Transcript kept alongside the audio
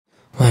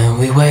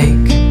we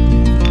wake,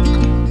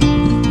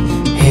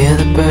 hear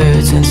the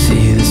birds and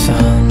see the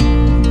sun.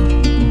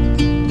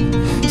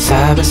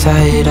 Side by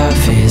side our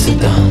fears are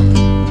done.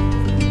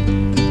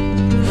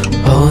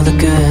 Oh, the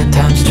good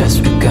times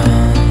just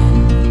begun.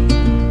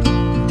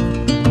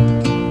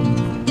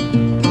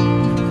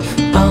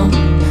 Oh,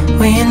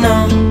 we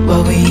know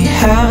what we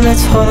have,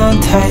 let's hold on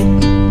tight.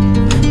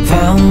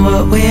 Found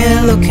what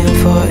we're looking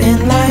for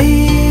in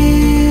life.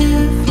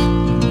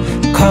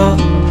 Call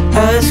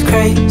us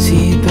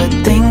crazy, but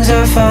things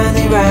are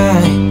finally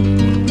right.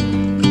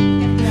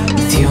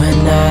 With you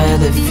and I,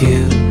 the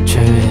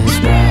future is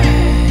bright.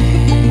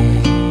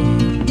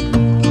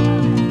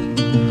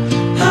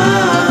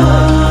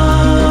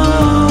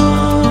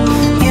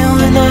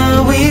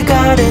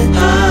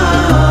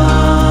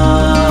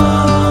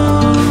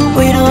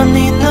 We don't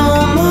need no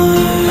more.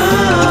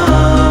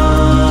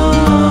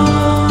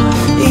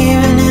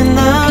 Even in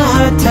the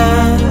hard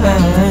time,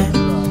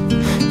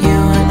 you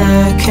and I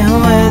can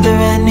weather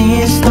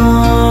any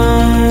storm.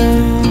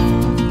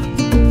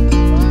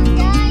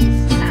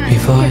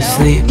 Before I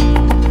sleep,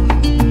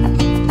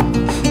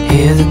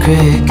 hear the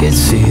crickets,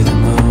 see the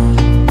moon.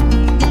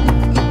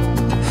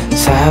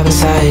 Side by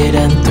side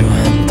and through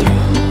and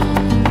through.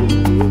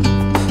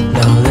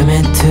 No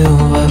limit to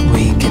what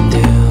we can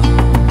do.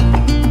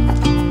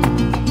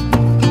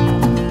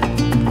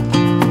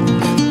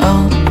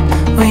 Oh,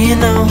 we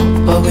know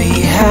what we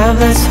have,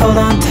 let's hold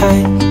on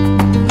tight.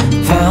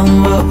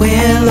 Found what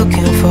we're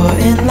looking for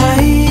in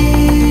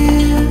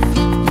life.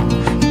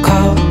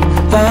 Call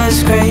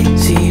us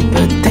crazy,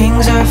 but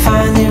things are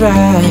finally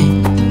right.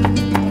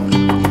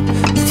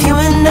 With you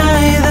and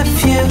I, the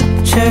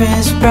future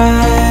is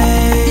bright.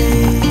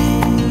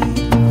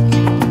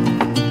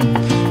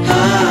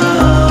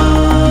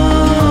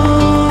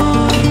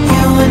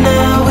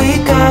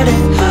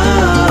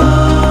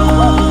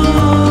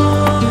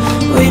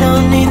 We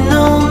don't need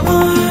no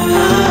more.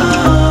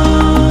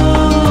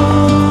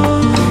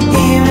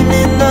 Even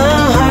in the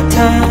hard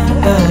times,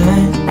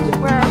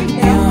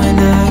 you and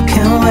I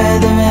can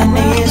weather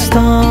any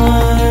storm.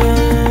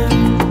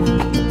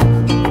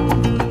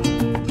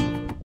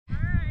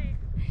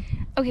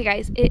 Okay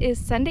guys, it is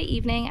Sunday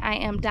evening. I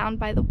am down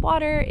by the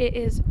water. It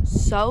is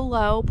so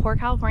low. Poor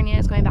California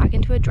is going back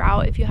into a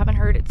drought. If you haven't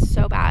heard, it's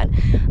so bad.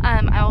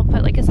 I'll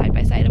put like a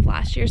side-by-side of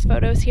last year's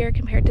photos here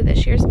compared to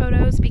this year's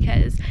photos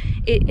because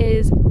it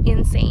is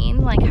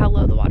insane like how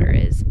low the water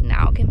is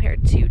now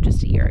compared to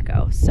just a year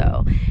ago.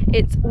 So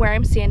it's where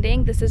I'm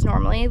standing. This is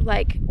normally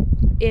like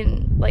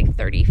in like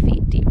 30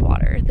 feet deep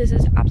water. This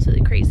is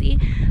absolutely crazy.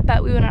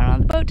 But we went out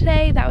on the boat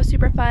today. That was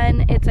super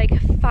fun. It's like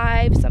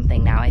 5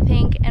 something now, I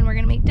think, and we're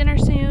gonna make dinner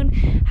soon,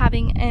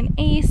 having an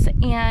ace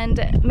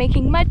and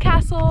making mud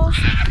castles.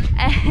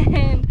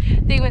 And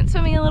they went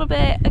swimming a little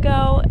bit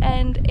ago,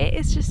 and it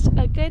is just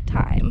a good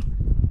time.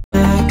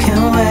 I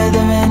can weather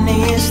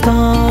any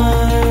storm.